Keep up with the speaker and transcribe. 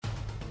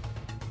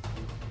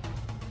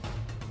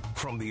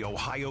From the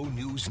Ohio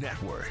News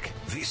Network,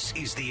 this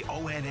is the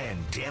ONN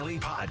Daily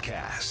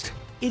Podcast.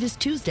 It is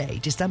Tuesday,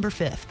 December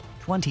 5th,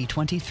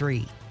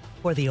 2023.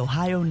 For the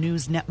Ohio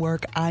News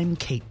Network, I'm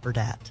Kate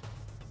Burdett.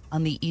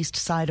 On the east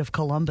side of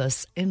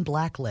Columbus, in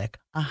Blacklick,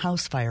 a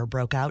house fire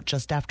broke out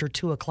just after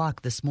 2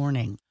 o'clock this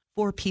morning.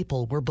 4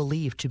 people were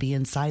believed to be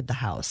inside the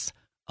house.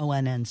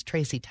 ONN's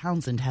Tracy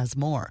Townsend has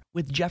more,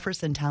 with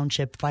Jefferson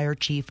Township Fire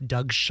Chief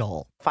Doug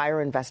Scholl.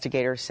 Fire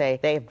investigators say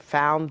they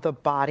found the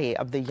body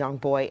of the young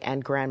boy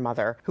and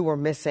grandmother who were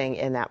missing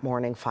in that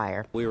morning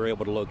fire. We were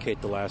able to locate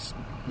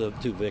the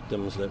 2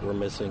 victims that were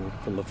missing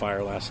from the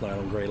fire last night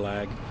on Gray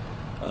Lag.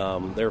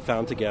 They were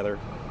found together.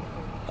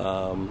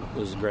 It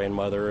was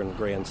grandmother and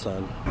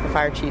grandson. The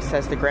fire chief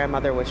says the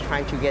grandmother was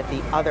trying to get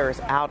the others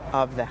out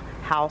of the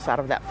house, out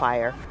of that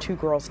fire. 2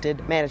 girls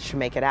did manage to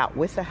make it out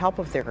with the help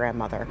of their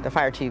grandmother. The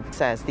fire chief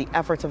says the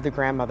efforts of the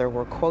grandmother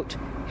were, quote,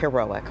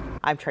 heroic.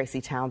 I'm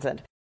Tracy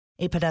Townsend.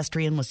 A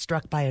pedestrian was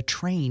struck by a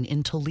train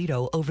in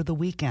Toledo over the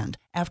weekend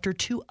after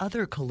 2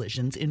 other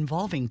collisions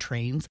involving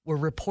trains were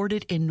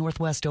reported in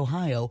Northwest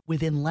Ohio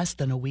within less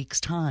than a week's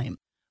time.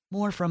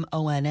 More from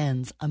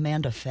ONN's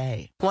Amanda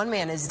Fay. 1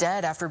 man is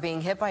dead after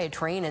being hit by a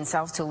train in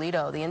South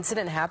Toledo. The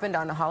incident happened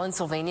on Holland,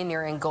 Sylvania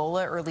near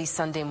Angola early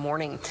Sunday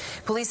morning.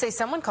 Police say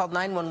someone called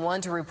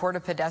 911 to report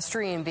a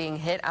pedestrian being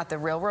hit at the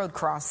railroad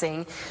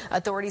crossing.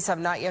 Authorities have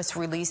not yet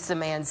released the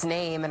man's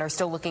name and are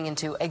still looking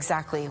into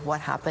exactly what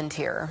happened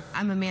here.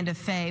 I'm Amanda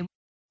Fay.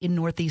 In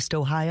Northeast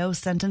Ohio,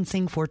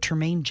 sentencing for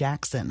Tremaine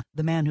Jackson,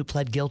 the man who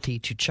pled guilty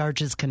to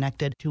charges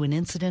connected to an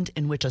incident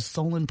in which a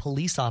Solon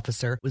police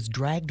officer was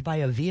dragged by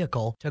a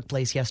vehicle, took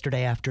place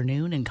yesterday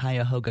afternoon in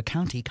Cuyahoga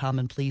County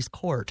Common Pleas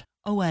Court.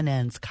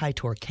 ONN's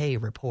Kaitor K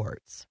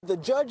reports. The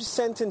judge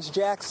sentenced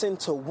Jackson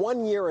to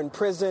 1 year in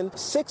prison,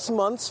 6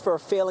 months for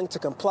failing to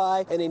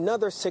comply, and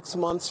another 6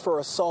 months for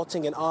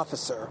assaulting an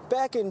officer.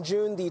 Back in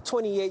June, the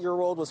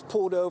 28-year-old was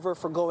pulled over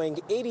for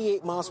going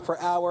 88 miles per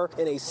hour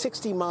in a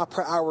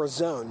 60-mile-per-hour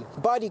zone.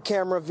 Body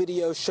camera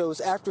video shows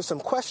after some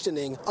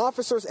questioning,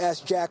 officers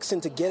asked Jackson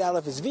to get out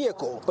of his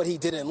vehicle, but he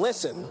didn't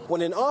listen.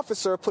 When an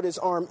officer put his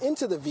arm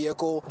into the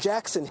vehicle,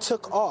 Jackson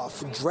took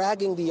off,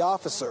 dragging the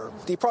officer.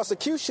 The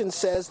prosecution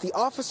says the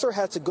officer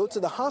had to go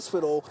to the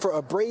hospital for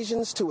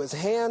abrasions to his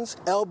hands,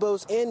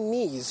 elbows, and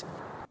knees.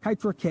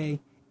 Kaitor K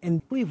in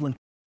Cleveland.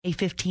 A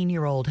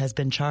 15-year-old has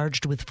been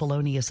charged with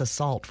felonious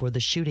assault for the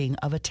shooting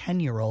of a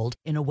 10-year-old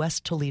in a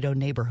West Toledo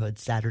neighborhood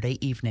Saturday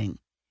evening.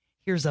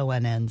 Here's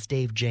ONN's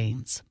Dave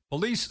James.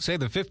 Police say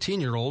the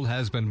 15-year-old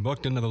has been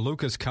booked into the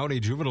Lucas County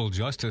Juvenile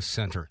Justice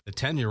Center. The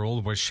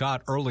 10-year-old was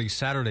shot early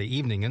Saturday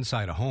evening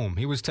inside a home.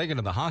 He was taken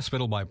to the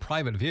hospital by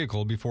private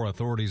vehicle before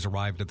authorities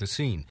arrived at the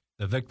scene.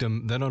 The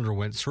victim then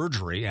underwent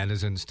surgery and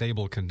is in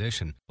stable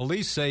condition.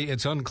 Police say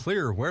it's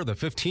unclear where the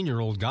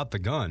 15-year-old got the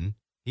gun.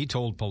 He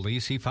told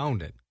police he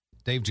found it.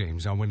 Dave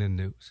James, ONN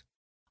News.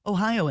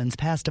 Ohioans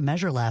passed a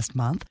measure last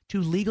month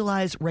to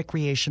legalize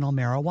recreational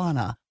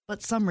marijuana,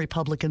 but some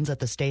Republicans at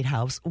the State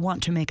House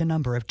want to make a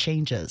number of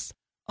changes.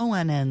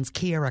 ONN's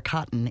Kiera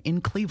Cotton in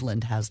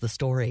Cleveland has the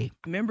story.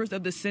 Members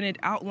of the Senate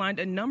outlined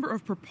a number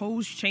of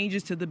proposed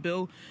changes to the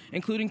bill,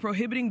 including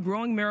prohibiting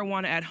growing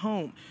marijuana at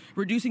home,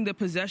 reducing the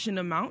possession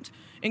amount,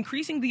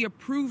 increasing the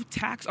approved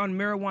tax on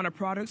marijuana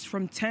products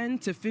from 10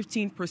 to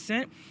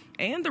 15%,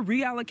 and the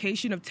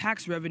reallocation of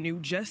tax revenue,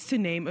 just to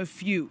name a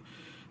few.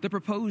 The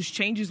proposed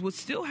changes would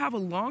still have a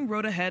long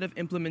road ahead of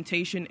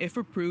implementation if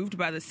approved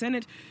by the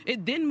Senate.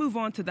 It then move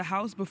on to the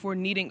House before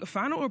needing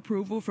final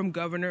approval from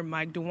Governor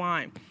Mike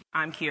DeWine.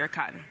 I'm Kiera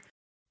Cotton.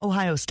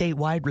 Ohio State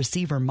wide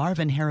receiver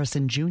Marvin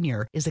Harrison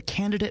Jr. is a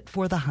candidate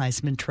for the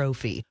Heisman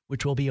Trophy,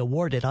 which will be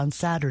awarded on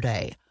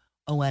Saturday.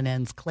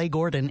 ONN's Clay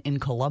Gordon in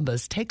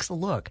Columbus takes a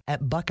look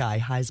at Buckeye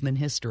Heisman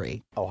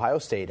history. Ohio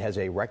State has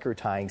a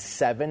record-tying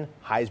 7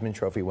 Heisman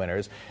Trophy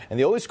winners and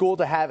the only school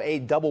to have a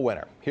double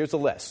winner. Here's the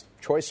list.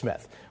 Troy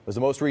Smith was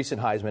the most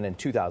recent Heisman in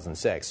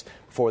 2006.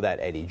 Before that,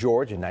 Eddie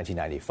George in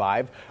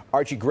 1995.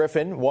 Archie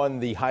Griffin won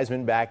the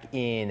Heisman back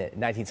in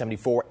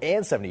 1974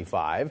 and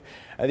 75.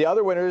 And the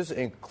other winners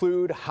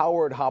include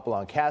Howard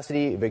Hopalong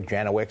Cassidy, Vic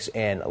Janowicz,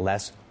 and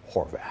Les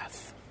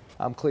Horvath.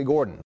 I'm Clay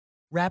Gordon.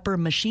 Rapper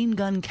Machine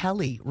Gun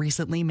Kelly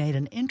recently made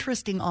an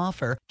interesting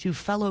offer to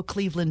fellow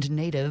Cleveland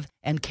native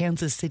and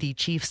Kansas City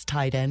Chiefs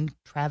tight end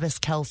Travis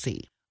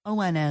Kelce.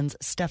 ONN's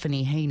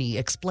Stephanie Haney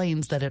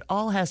explains that it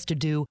all has to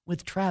do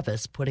with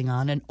Travis putting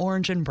on an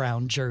orange and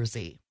brown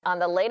jersey. On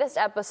the latest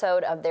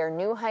episode of their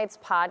New Heights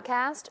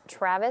podcast,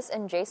 Travis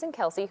and Jason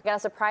Kelce got a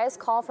surprise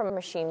call from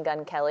Machine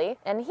Gun Kelly,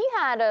 and he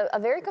had a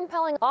very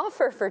compelling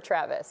offer for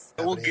Travis.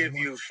 We'll give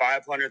you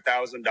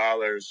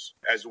 $500,000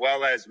 as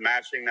well as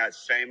matching that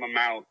same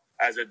amount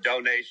as a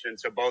donation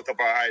to both of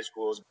our high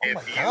schools.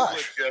 If you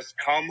would just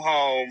come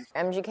home.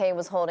 MGK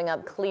was holding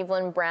up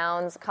Cleveland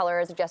Browns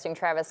colors, suggesting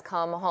Travis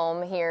come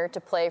home here to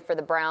play for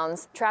the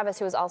Browns. Travis,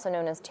 who is also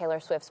known as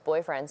Taylor Swift's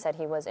boyfriend, said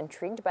he was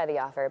intrigued by the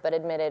offer, but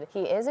admitted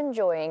he is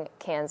enjoying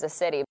Kansas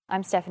City.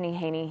 I'm Stephanie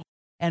Haney.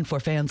 And for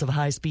fans of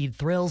high-speed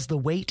thrills, the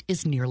wait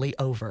is nearly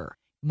over.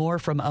 More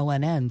from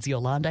ONN's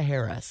Yolanda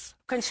Harris.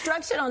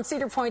 Construction on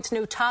Cedar Point's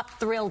new Top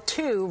Thrill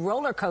 2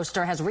 roller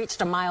coaster has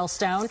reached a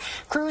milestone.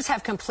 Crews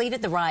have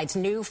completed the ride's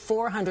new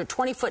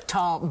 420-foot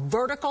tall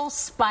vertical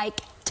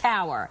spike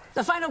tower.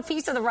 The final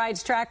piece of the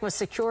ride's track was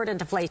secured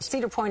into place.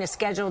 Cedar Point is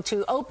scheduled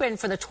to open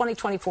for the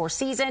 2024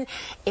 season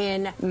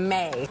in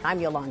May. I'm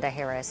Yolanda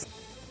Harris.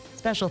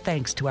 Special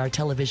thanks to our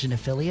television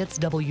affiliates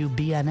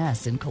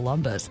WBNS in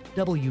Columbus,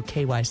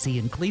 WKYC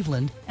in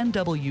Cleveland, and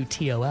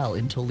WTOL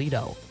in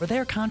Toledo for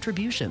their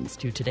contributions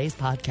to today's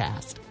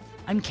podcast.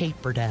 I'm Kate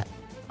Burdett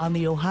on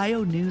the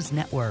Ohio News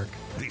Network.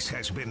 This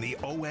has been the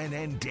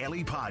ONN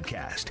Daily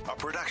Podcast, a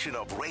production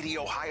of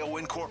Radio Ohio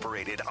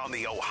Incorporated on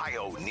the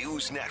Ohio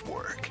News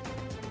Network.